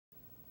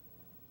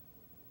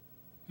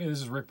Hey, this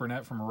is Rick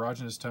Burnett from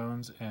Erogenous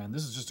Tones, and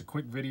this is just a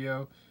quick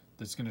video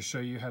that's going to show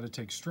you how to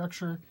take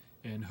structure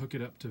and hook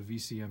it up to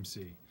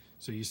VCMC.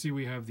 So you see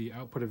we have the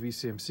output of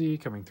VCMC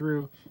coming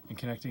through and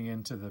connecting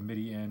into the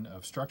MIDI in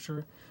of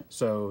structure.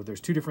 So there's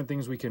two different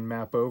things we can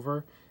map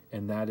over,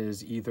 and that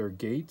is either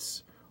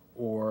gates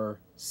or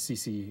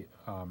CC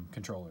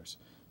controllers.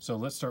 So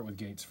let's start with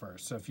gates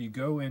first. So if you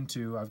go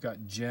into, I've got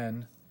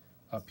Gen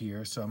up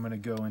here, so I'm going to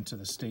go into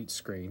the state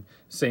screen.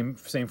 Same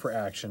for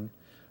action.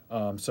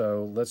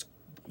 So let's,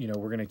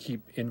 we're going to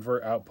keep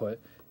invert output,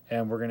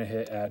 and we're going to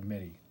hit add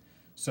MIDI.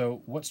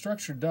 So what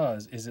structure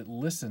does is it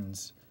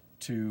listens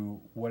to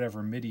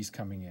whatever MIDI's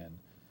coming in.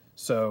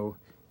 So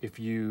if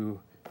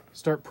you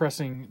start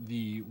pressing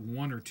the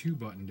 1 or 2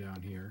 button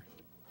down here,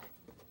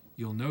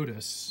 you'll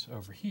notice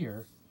over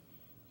here,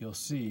 you'll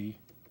see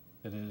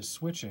that it is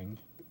switching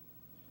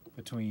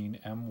between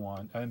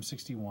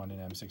M61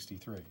 and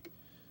M63.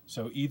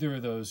 So either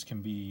of those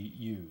can be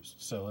used.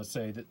 So let's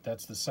say that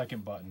that's the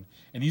second button.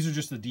 And these are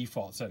just the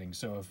default settings.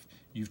 So if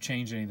you've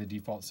changed any of the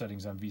default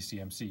settings on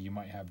VCMC, you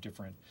might have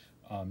different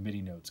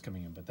MIDI notes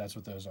coming in, but that's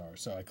what those are.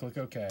 So I click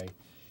OK,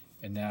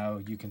 and now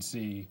you can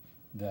see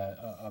that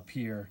up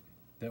here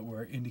that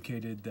we're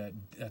indicated that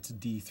that's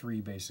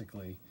D3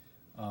 basically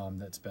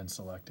that's been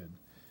selected.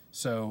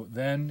 So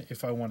then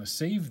if I want to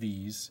save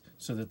these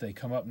so that they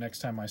come up next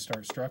time I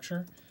start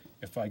structure,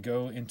 if I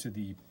go into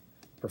the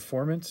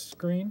performance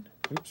screen,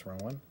 oops, wrong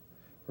one.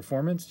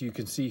 Performance, you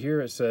can see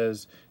here it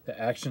says the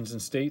actions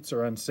and states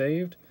are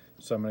unsaved.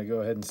 So I'm going to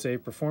go ahead and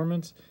save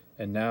performance,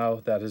 and now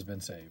that has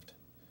been saved.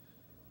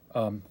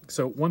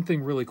 So one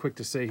thing really quick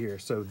to say here.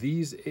 So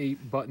these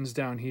 8 buttons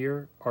down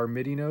here are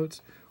MIDI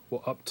notes.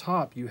 Well, up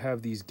top you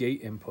have these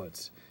gate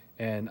inputs,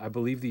 and I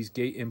believe these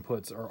gate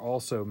inputs are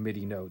also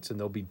MIDI notes, and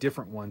they'll be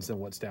different ones than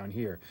what's down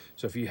here.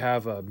 So if you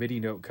have a MIDI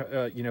note,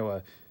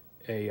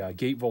 a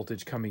gate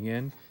voltage coming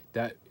in,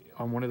 that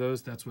on one of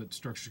those, that's what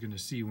structure's going to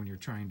see when you're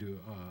trying to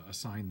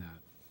assign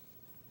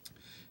that.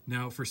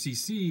 Now for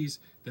CCs,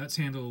 that's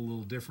handled a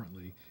little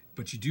differently,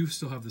 but you do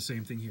still have the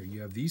same thing here.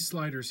 You have these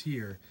sliders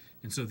here,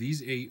 and so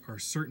these 8 are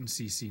certain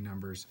CC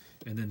numbers,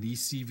 and then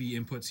these CV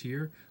inputs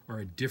here are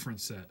a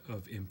different set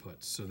of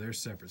inputs, so they're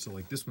separate. So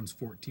like this one's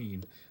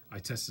 14, I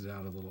tested it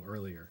out a little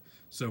earlier.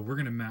 So we're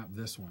going to map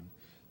this one.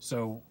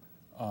 So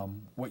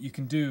what you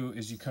can do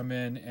is you come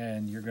in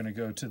and you're going to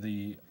go to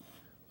the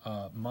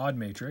mod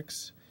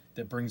matrix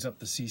that brings up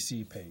the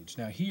CC page.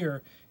 Now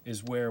here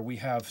is where we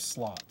have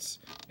slots,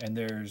 and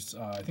there's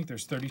I think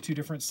there's 32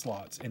 different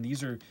slots, and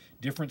these are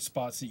different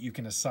spots that you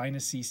can assign a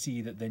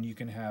CC that then you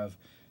can have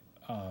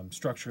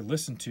structure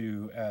listen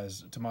to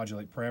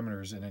modulate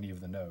parameters in any of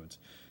the nodes.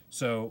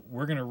 So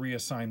we're going to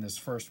reassign this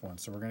first one.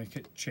 So we're going to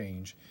hit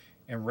change,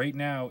 and right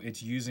now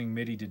it's using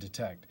MIDI to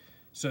detect.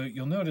 So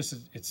you'll notice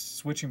it's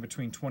switching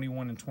between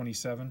 21 and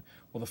 27.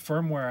 Well, the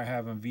firmware I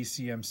have on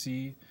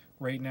VCMC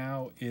right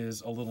now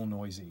is a little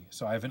noisy,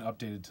 so I haven't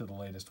updated to the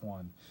latest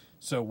one.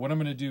 So what I'm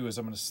going to do is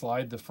I'm going to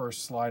slide the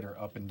first slider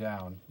up and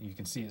down. You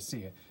can see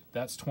it.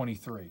 That's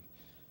 23.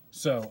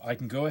 So I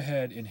can go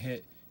ahead and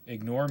hit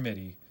ignore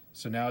MIDI.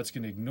 So now it's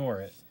going to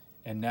ignore it,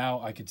 and now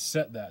I could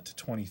set that to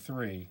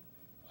 23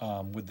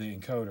 with the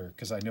encoder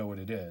because I know what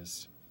it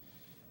is.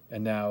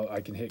 And now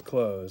I can hit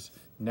close.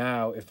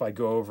 Now if I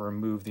go over and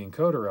move the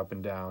encoder up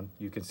and down,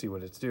 you can see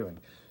what it's doing.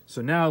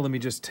 So now let me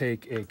just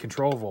take a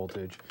control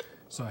voltage.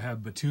 So I have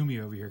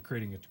Batumi over here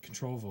creating a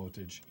control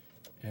voltage,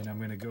 and I'm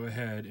going to go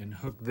ahead and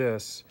hook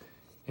this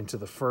into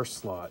the first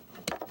slot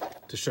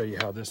to show you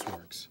how this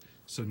works.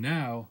 So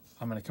now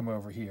I'm going to come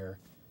over here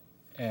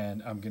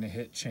and I'm going to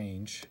hit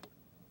change,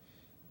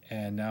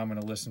 and now I'm going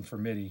to listen for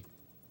MIDI.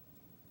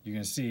 You're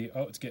going to see,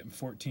 oh, it's getting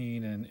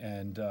 14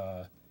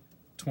 and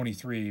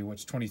 23,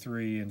 which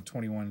 23 and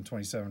 21 and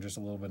 27 are just a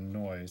little bit of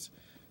noise.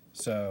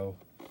 So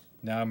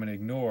now I'm going to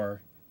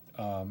ignore.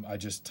 I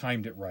just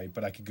timed it right,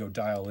 but I could go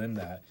dial in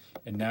that,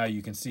 and now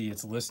you can see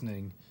it's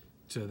listening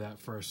to that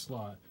first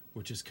slot,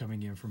 which is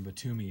coming in from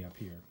Batumi up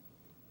here.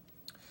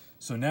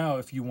 So now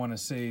if you want to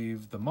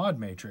save the mod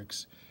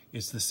matrix,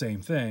 it's the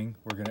same thing.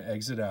 We're going to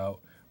exit out.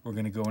 We're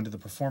going to go into the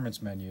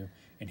performance menu,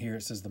 and here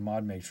it says the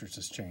mod matrix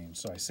has changed.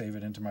 So I save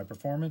it into my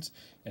performance,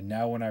 and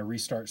now when I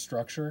restart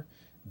structure,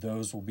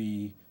 those will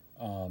be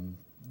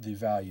the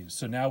values.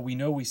 So now we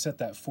know we set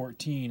that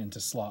 14 into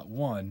slot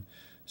 1.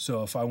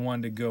 So if I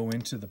wanted to go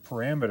into the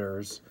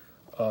parameters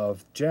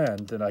of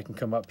Gen, then I can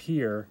come up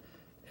here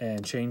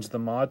and change the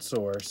mod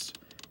source,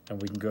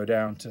 and we can go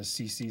down to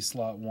CC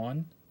slot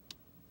 1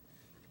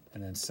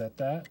 and then set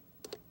that.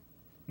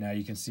 Now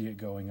you can see it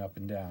going up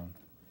and down,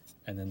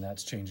 and then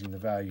that's changing the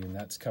value, and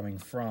that's coming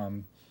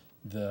from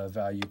the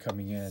value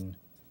coming in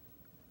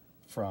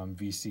from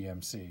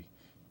VCMC.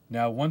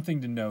 Now one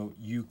thing to note,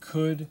 you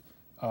could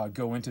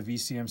go into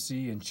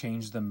VCMC and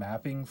change the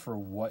mapping for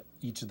what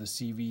each of the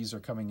CVs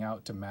are coming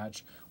out to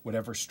match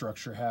whatever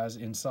structure has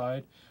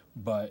inside,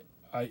 but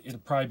it'll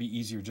probably be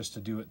easier just to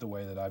do it the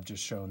way that I've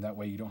just shown. That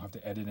way you don't have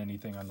to edit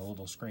anything on the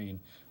little screen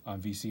on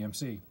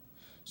VCMC.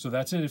 So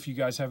that's it. If you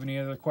guys have any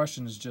other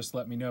questions, just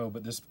let me know.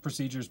 But this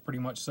procedure is pretty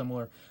much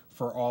similar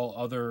for all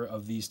other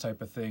of these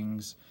type of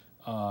things,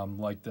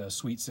 like the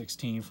Sweet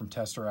 16 from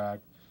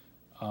Tesseract,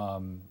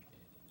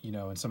 you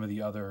know, and some of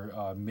the other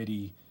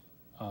MIDI,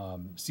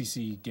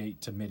 CC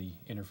gate to MIDI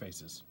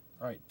interfaces.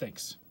 All right,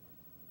 thanks.